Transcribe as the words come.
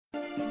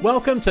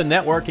Welcome to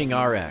Networking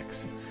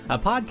RX, a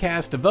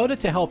podcast devoted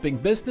to helping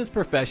business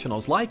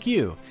professionals like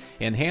you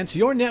enhance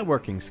your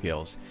networking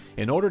skills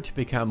in order to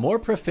become more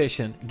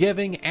proficient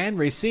giving and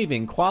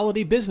receiving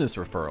quality business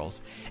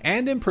referrals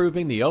and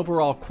improving the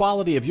overall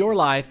quality of your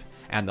life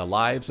and the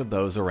lives of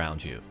those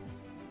around you.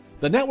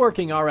 The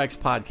Networking RX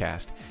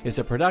podcast is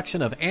a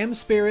production of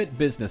AmSpirit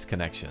Business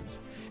Connections,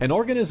 an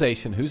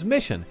organization whose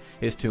mission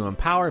is to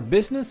empower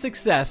business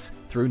success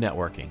through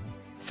networking.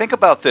 Think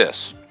about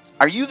this.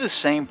 Are you the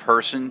same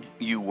person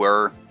you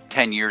were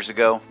 10 years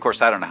ago? Of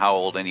course, I don't know how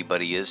old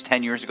anybody is.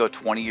 10 years ago,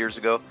 20 years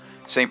ago?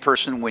 Same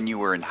person when you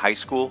were in high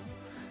school?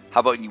 How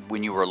about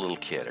when you were a little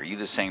kid? Are you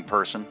the same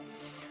person?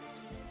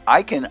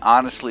 I can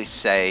honestly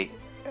say,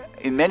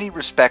 in many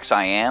respects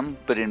I am,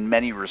 but in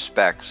many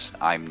respects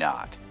I'm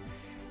not.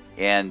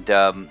 And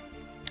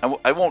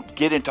I won't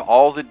get into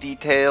all the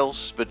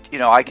details, but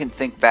I can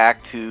think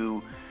back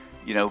to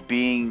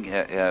being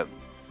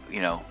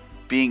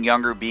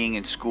younger, being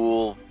in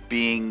school,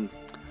 being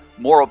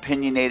more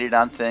opinionated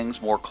on things,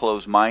 more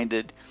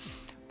closed-minded.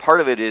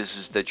 Part of it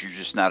is that you're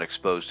just not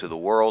exposed to the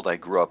world. I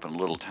grew up in a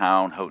little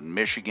town, Houghton,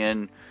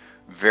 Michigan,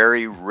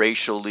 very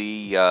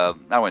racially, I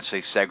wouldn't say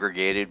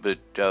segregated, but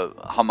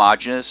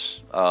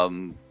homogenous.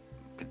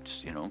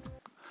 It's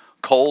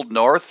cold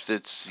north.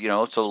 It's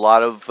it's a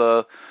lot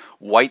of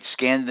white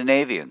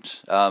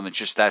Scandinavians.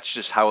 That's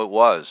just how it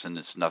was, and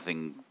it's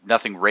nothing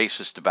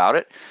racist about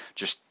it.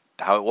 Just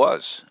how it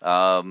was.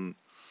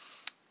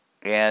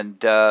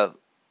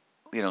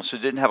 So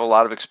didn't have a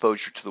lot of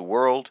exposure to the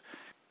world.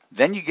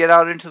 Then you get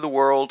out into the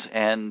world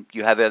and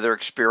you have other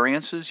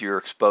experiences. You're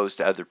exposed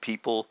to other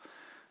people,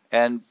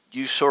 and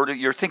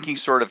your thinking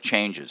sort of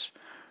changes.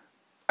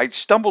 I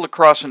stumbled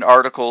across an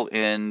article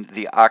in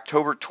the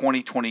October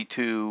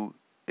 2022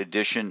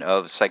 edition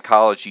of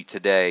Psychology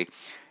Today,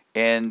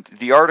 and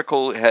the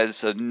article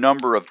has a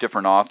number of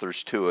different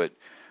authors to it,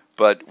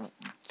 but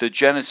the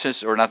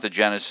gist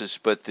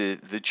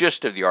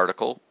of the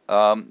article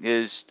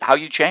is how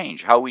we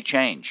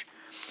change.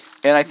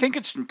 And I think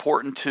it's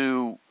important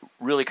to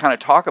really kind of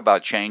talk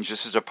about change.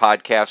 This is a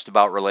podcast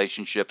about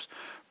relationships,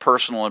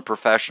 personal and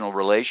professional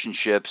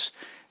relationships.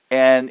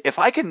 And if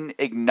I can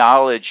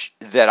acknowledge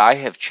that I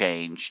have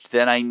changed,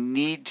 then I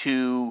need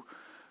to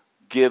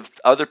give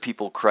other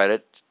people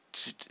credit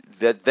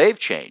that they've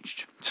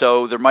changed.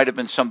 So there might have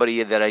been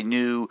somebody that I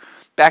knew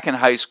back in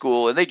high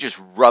school and they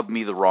just rubbed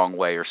me the wrong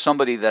way, or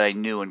somebody that I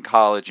knew in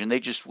college and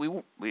they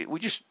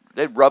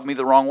rubbed me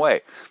the wrong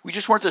way. We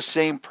just weren't the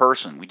same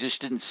person. We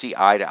just didn't see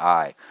eye to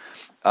eye.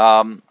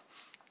 And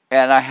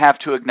I have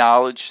to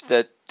acknowledge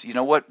that,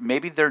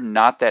 maybe they're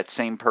not that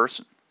same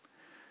person.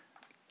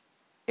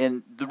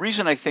 And the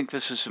reason I think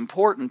this is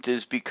important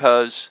is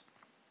because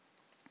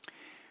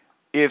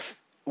if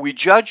we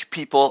judge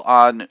people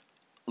on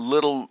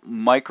little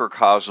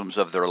microcosms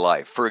of their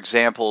life, for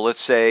example, let's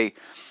say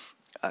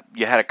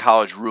you had a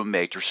college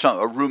roommate or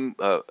someone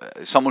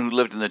who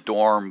lived in the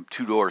dorm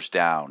 2 doors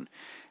down,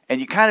 and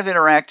you kind of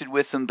interacted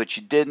with them, but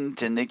you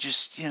didn't, and they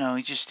just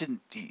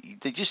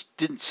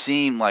didn't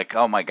seem like,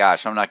 oh my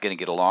gosh, I'm not going to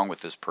get along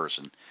with this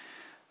person.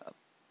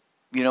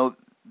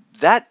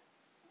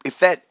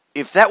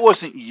 If that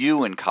wasn't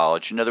you in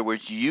college, in other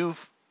words,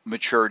 you've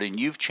matured and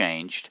you've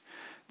changed,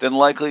 then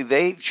likely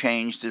they've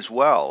changed as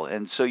well.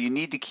 And so you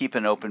need to keep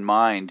an open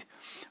mind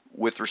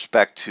with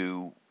respect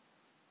to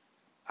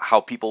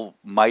how people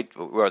might,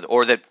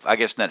 or that, I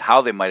guess not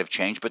how they might have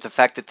changed, but the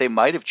fact that they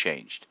might have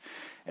changed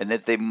and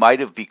that they might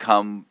have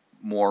become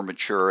more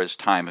mature as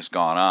time has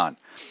gone on.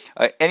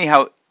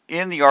 Anyhow,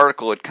 in the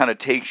article, it kind of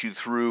takes you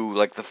through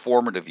like the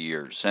formative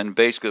years. And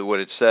basically what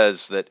it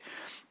says that,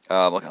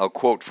 I'll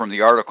quote from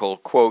the article,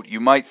 quote, "You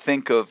might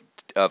think of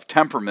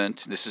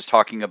temperament," this is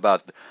talking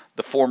about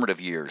the formative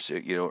years,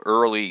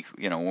 early,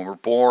 when we're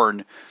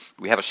born,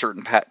 we have a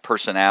certain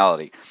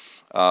personality.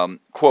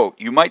 Quote,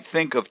 "You might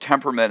think of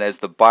temperament as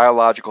the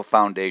biological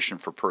foundation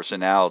for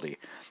personality,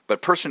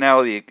 but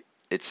personality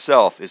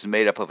itself is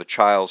made up of a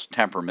child's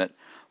temperament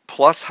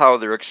plus how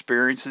their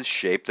experiences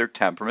shape their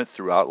temperament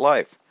throughout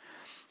life.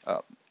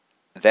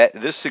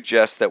 This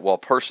suggests that while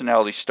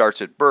personality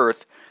starts at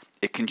birth,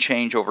 it can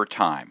change over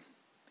time."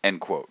 End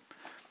quote.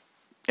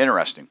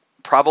 Interesting.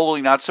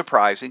 Probably not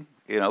surprising.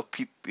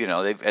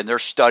 And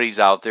there's studies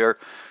out there,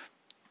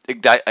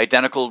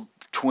 identical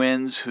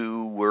twins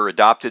who were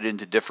adopted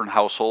into different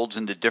households,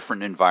 into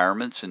different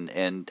environments,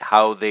 and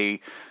how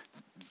they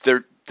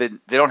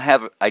don't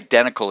have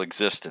identical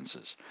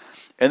existences.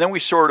 And then we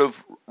sort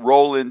of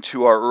roll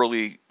into our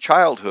early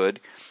childhood,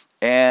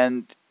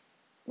 and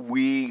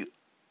we,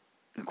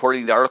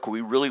 according to the article,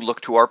 we really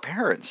look to our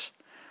parents.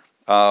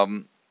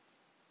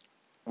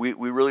 We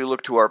really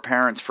look to our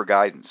parents for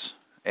guidance.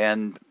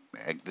 And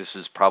this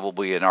is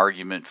probably an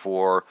argument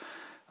for,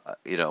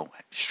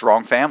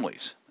 strong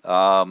families.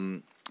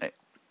 And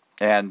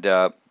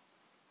I'm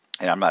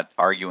not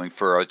arguing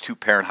for a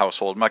two-parent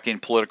household. I'm not getting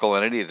political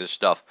on any of this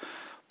stuff.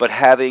 But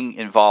having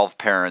involved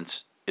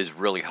parents is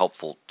really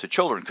helpful to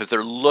children because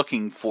they're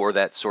looking for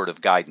that sort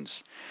of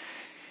guidance.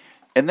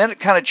 And then it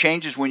kind of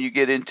changes when you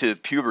get into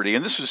puberty.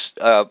 And this was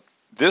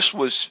This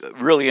was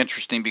really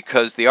interesting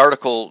because the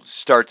article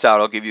starts out,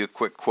 I'll give you a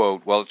quick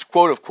quote. Well, it's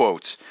quote of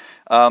quotes.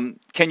 Can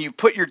you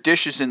put your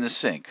dishes in the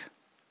sink?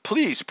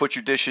 Please put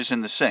your dishes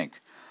in the sink.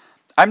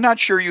 I'm not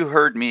sure you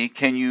heard me.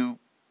 Can you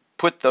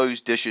put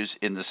those dishes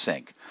in the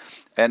sink?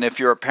 And if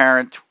you're a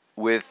parent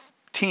with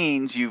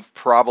teens, you've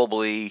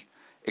probably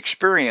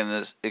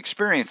experienced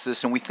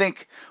this, and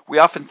we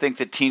often think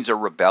that teens are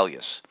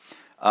rebellious.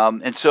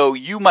 And so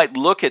you might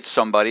look at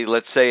somebody,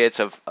 let's say it's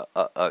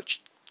a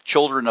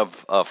children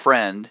of a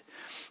friend,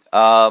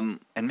 and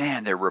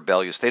man, they're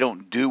rebellious. They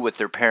don't do what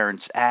their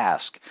parents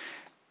ask,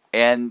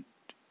 and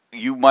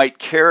you might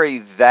carry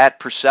that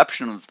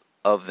perception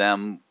of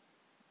them,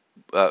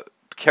 uh,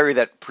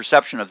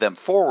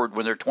 forward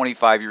when they're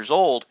 25 years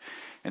old,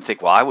 and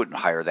think, well, I wouldn't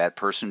hire that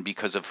person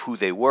because of who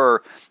they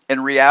were.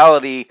 In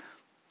reality,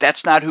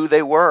 that's not who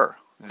they were.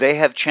 They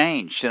have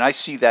changed, and I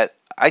see that.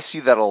 I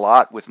see that a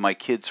lot with my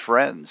kids'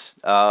 friends.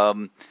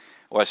 Well,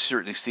 I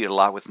certainly see it a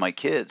lot with my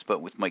kids,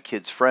 but with my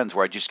kids' friends,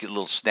 where I just get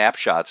little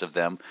snapshots of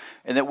them,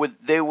 and that when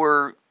they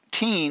were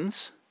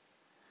teens,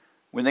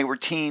 they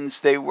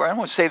were. I don't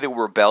want to say they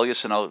were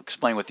rebellious, and I'll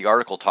explain what the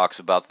article talks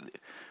about.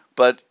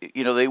 But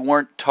they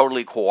weren't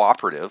totally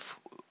cooperative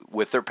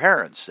with their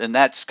parents, and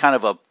that's kind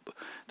of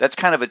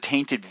a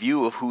tainted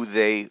view of who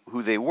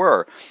they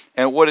were.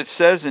 And what it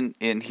says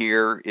in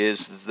here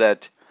is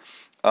that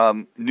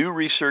new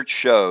research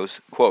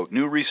shows, quote,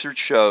 new research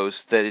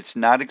shows that it's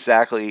not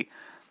exactly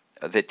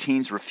that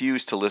teens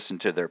refuse to listen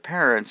to their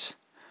parents.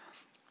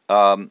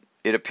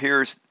 It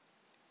appears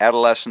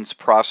adolescents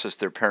process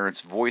their parents'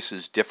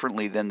 voices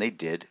differently than they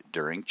did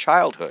during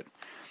childhood,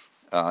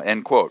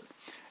 end quote.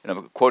 And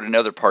I'll quote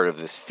another part of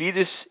this.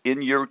 Fetus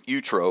in your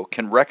utero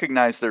can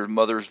recognize their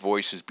mother's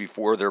voices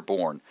before they're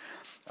born.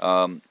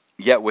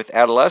 Yet with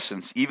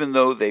adolescents, even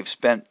though they've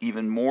spent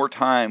even more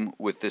time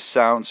with this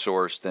sound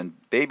source than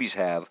babies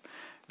have,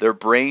 their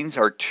brains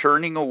are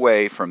turning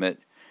away from it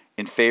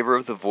in favor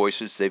of the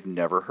voices they've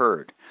never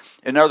heard.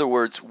 In other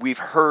words, we've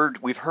heard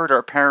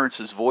our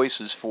parents'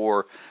 voices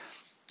for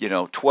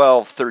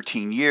 12,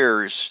 13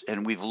 years,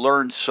 and we've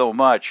learned so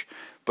much,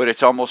 but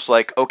it's almost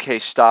like, okay,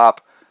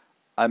 stop.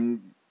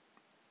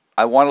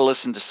 I want to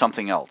listen to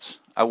something else.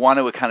 I want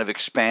to kind of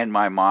expand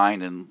my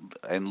mind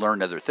and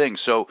learn other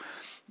things. So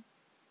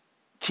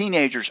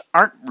teenagers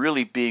aren't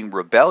really being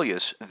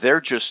rebellious.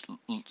 They're just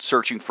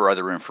searching for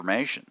other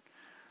information.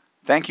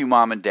 Thank you,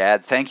 Mom and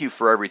Dad. Thank you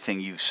for everything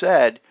you've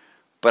said,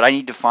 but I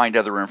need to find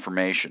other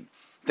information.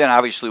 Then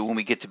obviously when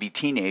we get to be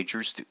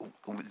teenagers,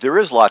 there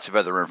is lots of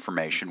other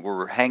information.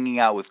 We're hanging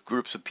out with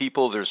groups of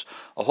people. There's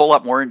a whole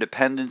lot more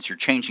independence. You're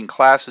changing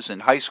classes in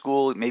high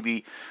school,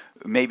 maybe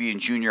in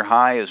junior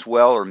high as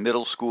well, or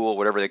middle school,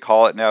 whatever they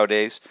call it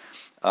nowadays.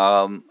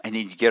 And then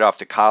you get off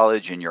to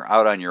college and you're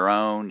out on your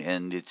own,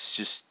 and it's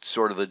just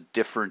sort of a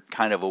different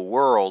kind of a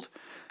world.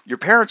 Your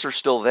parents are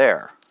still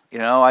there.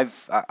 I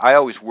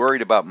always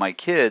worried about my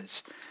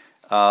kids.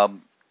 I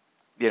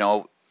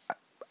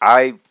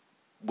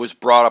was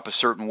brought up a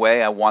certain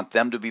way. I want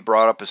them to be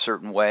brought up a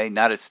certain way.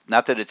 Not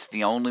that it's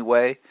the only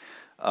way,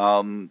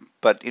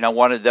 but I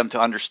wanted them to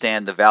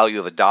understand the value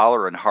of a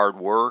dollar and hard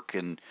work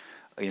and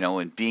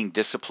and being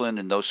disciplined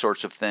and those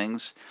sorts of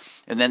things.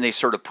 And then they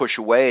sort of push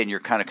away, and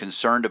you're kind of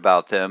concerned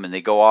about them, and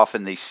they go off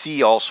and they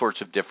see all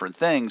sorts of different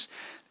things.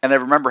 And I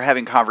remember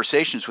having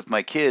conversations with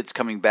my kids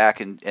coming back,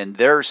 and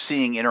they're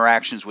seeing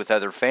interactions with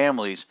other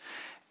families,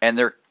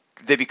 and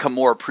they become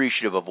more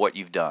appreciative of what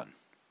you've done.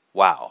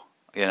 Wow.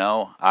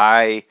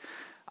 I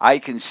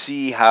can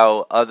see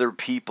how other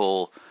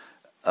people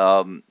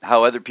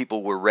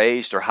were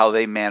raised or how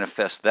they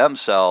manifest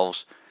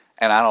themselves,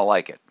 and I don't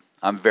like it.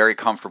 I'm very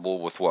comfortable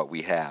with what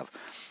we have.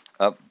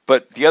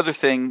 But the other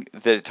thing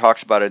that it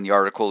talks about in the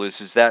article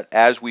is that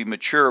as we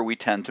mature, we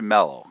tend to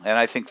mellow, and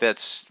I think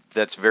that's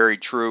very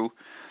true.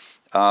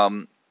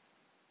 And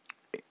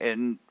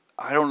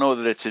I don't know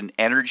that it's an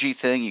energy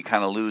thing. You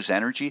kind of lose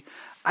energy.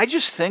 I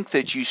just think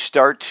that you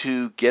start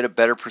to get a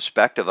better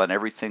perspective on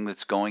everything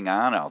that's going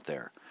on out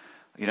there.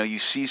 You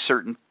see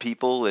certain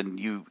people, and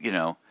you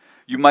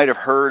might have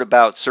heard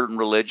about certain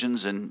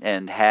religions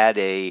and had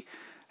a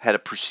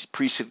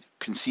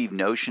preconceived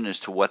notion as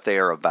to what they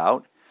are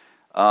about.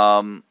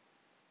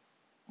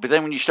 But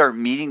then when you start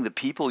meeting the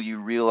people,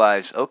 you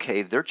realize,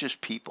 okay, they're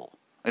just people.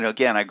 And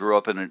again, I grew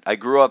up in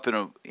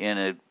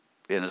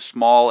a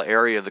small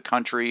area of the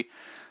country.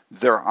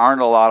 There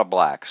aren't a lot of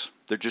blacks.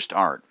 There just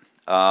aren't.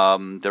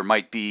 There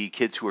might be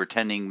kids who are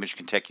attending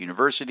Michigan Tech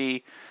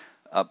University,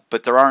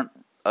 but there aren't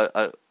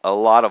a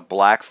lot of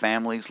black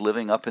families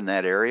living up in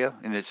that area,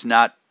 and it's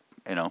not,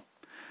 it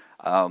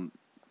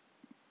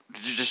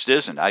just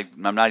isn't.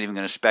 I'm not even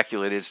going to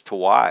speculate as to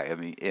why. I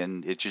mean,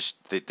 and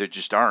there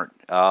just aren't.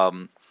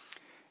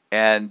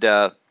 And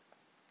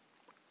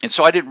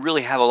so I didn't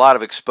really have a lot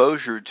of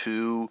exposure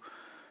to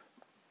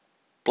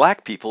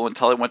black people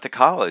until I went to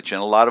college,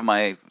 and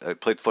I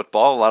played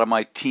football. A lot of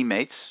my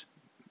teammates,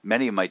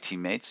 many of my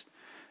teammates,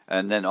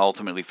 and then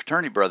ultimately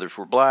fraternity brothers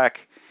were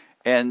black.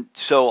 And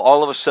so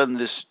all of a sudden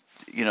this,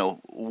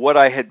 what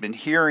I had been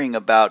hearing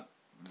about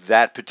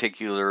that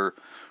particular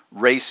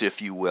race,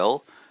 if you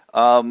will,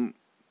 um,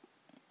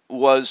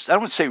 was, I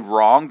don't want to say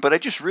wrong, but I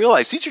just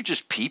realized these are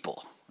just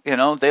people.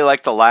 They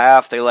like to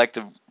laugh, they like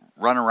to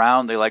run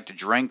around, they like to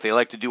drink, they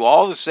like to do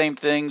all the same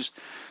things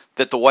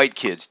that the white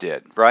kids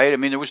did, right? I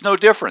mean, there was no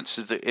difference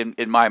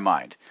in my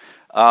mind.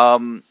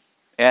 Um,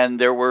 and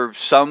there were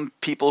some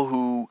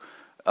people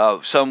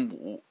some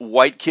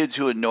white kids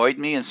who annoyed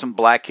me, and some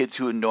black kids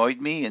who annoyed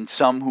me, and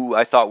some who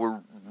I thought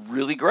were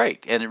really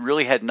great. And it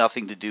really had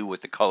nothing to do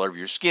with the color of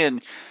your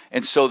skin.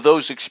 And so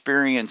those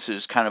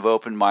experiences kind of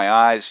opened my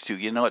eyes to,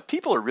 what,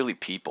 people are really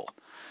people.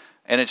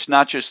 And it's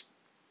not just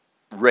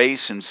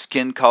race and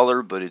skin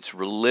color, but it's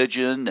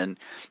religion and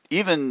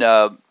even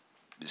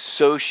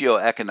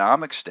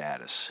socioeconomic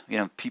status.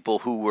 People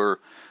who were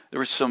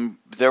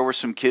there were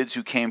some kids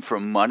who came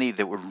from money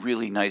that were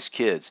really nice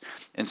kids,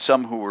 and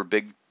some who were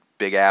big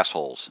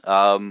assholes.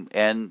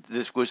 And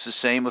this was the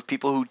same with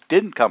people who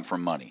didn't come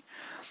from money.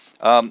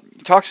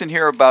 He talks in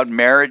here about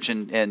marriage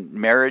and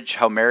marriage,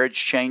 how marriage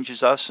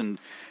changes us, and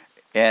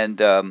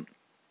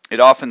it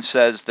often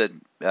says that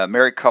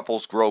married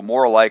couples grow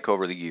more alike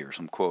over the years.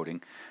 I'm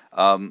quoting,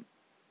 and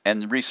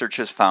the research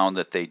has found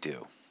that they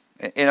do.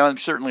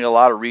 There's certainly a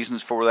lot of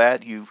reasons for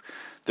that.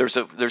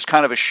 There's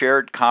kind of a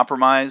shared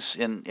compromise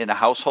in a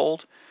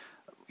household.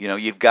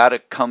 You've got to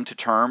come to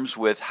terms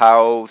with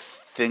how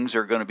things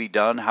are going to be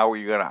done, how are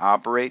you going to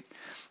operate.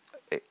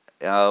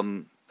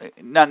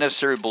 Not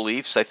necessarily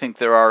beliefs. I think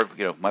there are,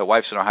 my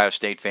wife's an Ohio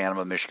State fan, I'm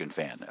a Michigan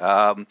fan.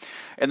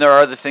 And there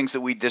are other things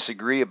that we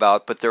disagree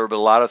about, but there are a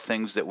lot of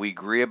things that we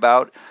agree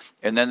about.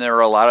 And then there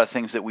are a lot of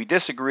things that we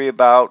disagree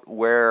about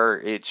where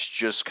it's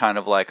just kind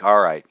of like, all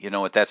right, you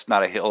know what, that's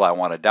not a hill I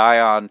want to die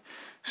on.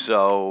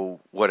 So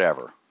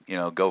whatever,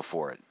 go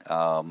for it.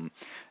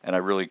 And I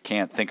really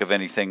can't think of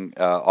anything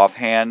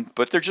offhand,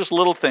 but they're just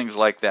little things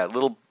like that,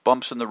 little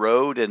bumps in the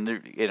road. And,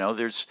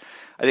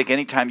 I think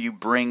anytime you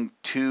bring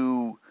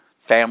two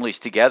families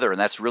together, and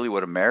that's really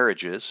what a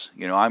marriage is.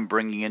 I'm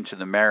bringing into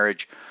the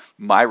marriage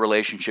my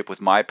relationship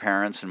with my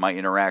parents and my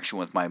interaction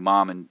with my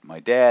mom and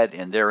my dad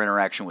and their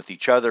interaction with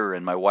each other,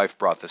 and my wife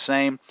brought the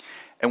same.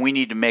 And we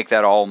need to make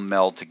that all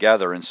meld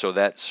together, and so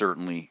that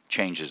certainly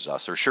changes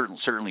us, or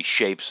certainly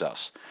shapes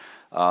us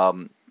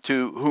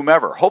to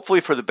whomever,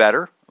 hopefully for the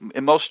better,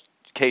 in most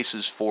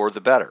cases for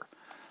the better.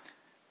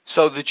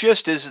 So the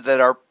gist is that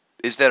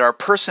our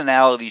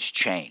personalities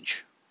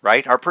change.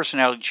 Right? Our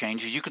personality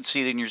changes. You can see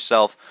it in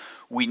yourself.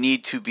 We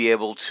need to be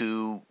able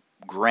to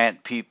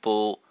grant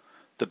people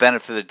the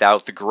benefit of the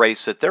doubt, the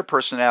grace that their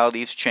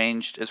personality has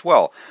changed as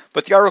well.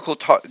 But the article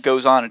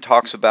goes on and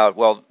talks about,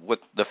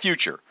 what the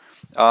future.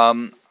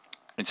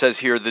 It says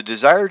here, the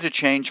desire to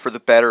change for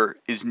the better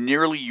is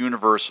nearly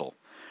universal.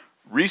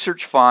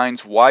 Research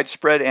finds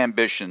widespread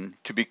ambition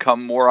to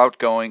become more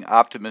outgoing,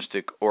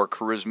 optimistic, or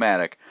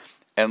charismatic,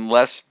 and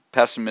less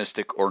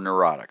pessimistic or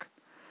neurotic.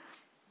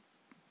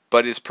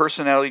 But is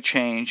personality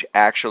change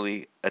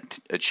actually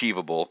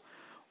achievable,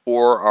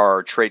 or are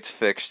our traits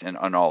fixed and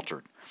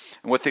unaltered?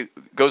 And what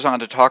goes on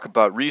to talk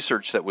about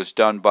research that was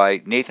done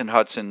by Nathan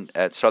Hudson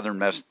at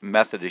Southern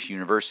Methodist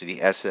University,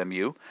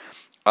 SMU.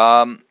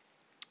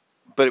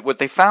 But what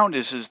they found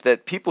is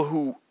that people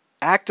who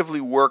actively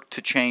work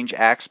to change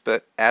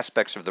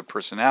aspects of their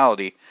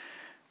personality,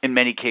 in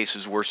many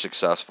cases, were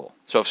successful.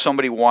 So if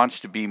somebody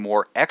wants to be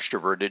more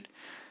extroverted,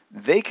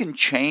 they can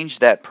change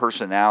that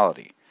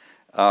personality.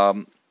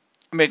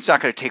 It's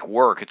not going to take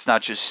work. It's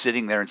not just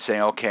sitting there and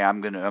saying, "Okay, I'm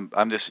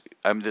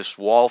this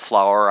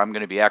wallflower. I'm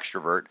going to be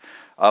extrovert."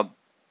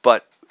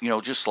 But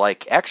just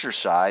like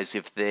exercise,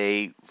 if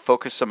they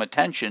focus some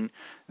attention,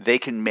 they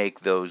can make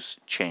those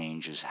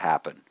changes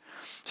happen.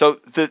 So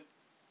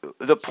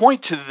the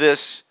point to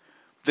this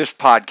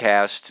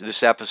podcast,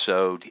 this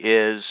episode,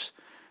 is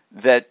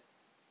that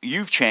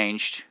you've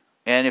changed,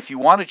 and if you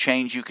want to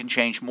change, you can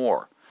change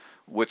more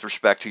with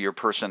respect to your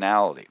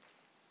personality.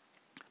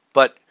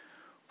 But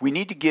we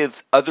need to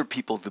give other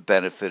people the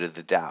benefit of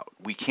the doubt.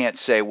 We can't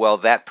say, well,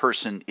 that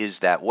person is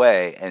that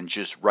way, and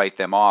just write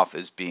them off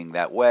as being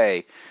that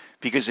way,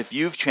 because if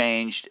you've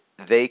changed,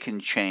 they can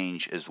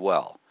change as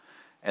well.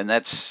 And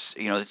that's,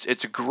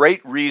 it's a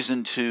great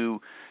reason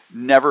to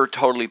never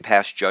totally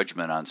pass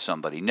judgment on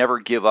somebody, never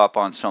give up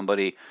on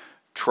somebody,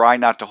 try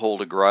not to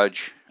hold a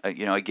grudge. I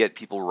get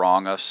people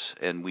wrong us,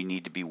 and we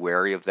need to be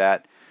wary of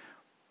that.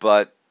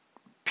 But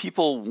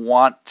people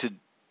want to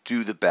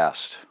do the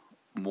best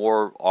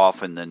more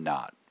often than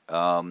not.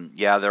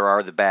 There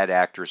are the bad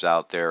actors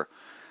out there.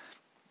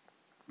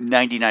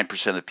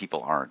 99% of the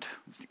people aren't.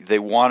 They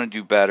want to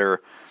do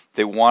better.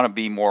 They want to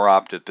be more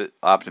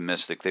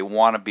optimistic. They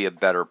want to be a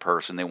better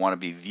person. They want to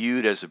be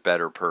viewed as a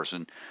better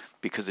person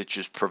because it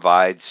just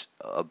provides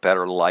a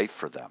better life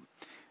for them.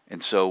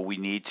 And so we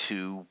need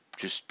to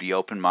just be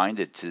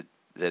open-minded to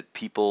that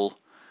people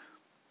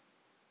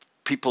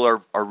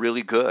are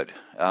really good.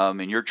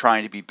 And you're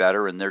trying to be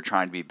better, and they're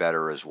trying to be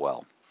better as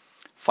well.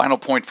 Final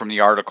point from the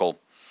article.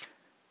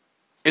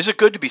 Is it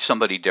good to be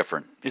somebody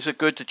different? Is it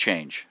good to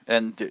change?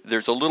 And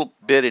there's a little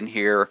bit in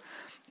here,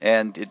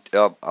 and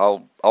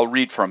I'll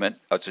read from it.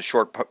 It's a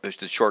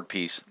short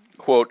piece.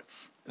 Quote,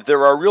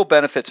 there are real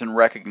benefits in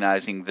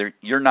recognizing that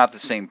you're not the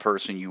same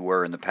person you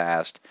were in the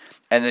past,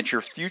 and that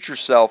your future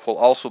self will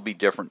also be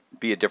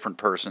a different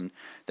person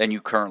than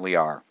you currently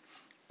are.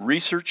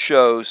 Research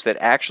shows that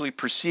actually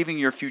perceiving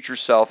your future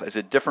self as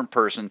a different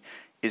person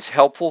is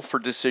helpful for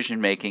decision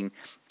making,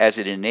 as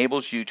it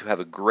enables you to have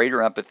a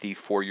greater empathy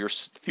for your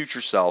future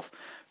self,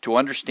 to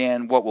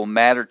understand what will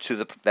matter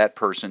to that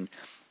person,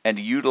 and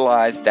to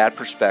utilize that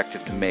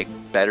perspective to make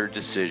better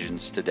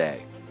decisions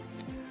today.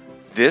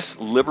 This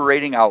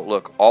liberating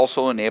outlook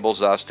also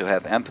enables us to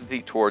have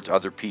empathy towards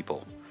other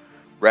people.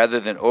 Rather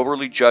than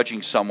overly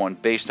judging someone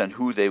based on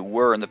who they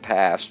were in the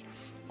past,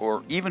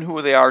 or even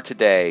who they are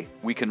today,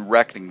 we can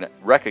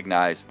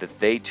recognize that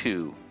they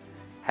too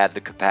have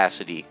the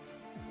capacity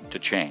to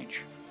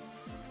change.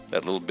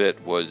 That little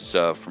bit was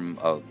from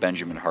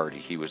Benjamin Hardy.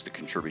 He was the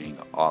contributing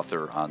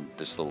author on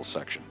this little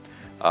section.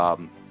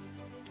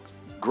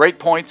 Great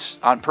points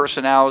on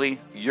personality.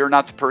 You're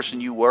not the person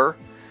you were.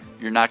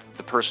 You're not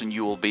the person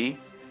you will be,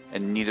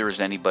 and neither is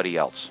anybody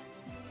else.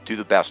 Do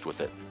the best with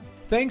it.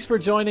 Thanks for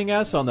joining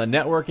us on the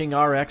Networking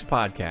RX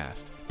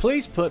podcast.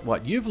 Please put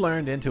what you've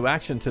learned into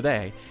action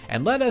today,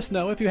 and let us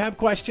know if you have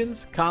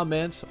questions,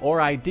 comments,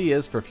 or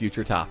ideas for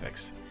future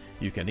topics.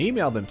 You can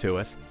email them to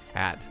us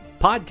at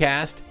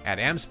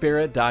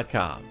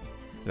podcast@amspirit.com.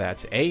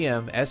 That's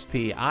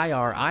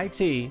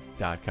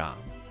AmSpirit.com.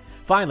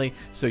 Finally,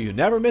 so you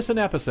never miss an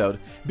episode,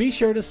 be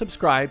sure to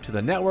subscribe to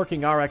the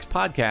Networking RX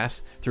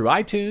podcast through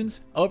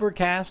iTunes,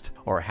 Overcast,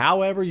 or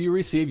however you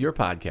receive your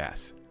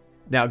podcasts.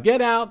 Now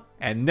get out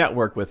and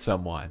network with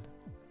someone.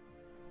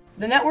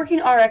 The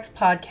Networking RX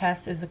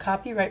podcast is the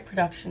copyright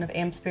production of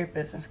AmSpirit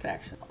Business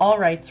Connection. All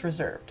rights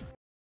reserved.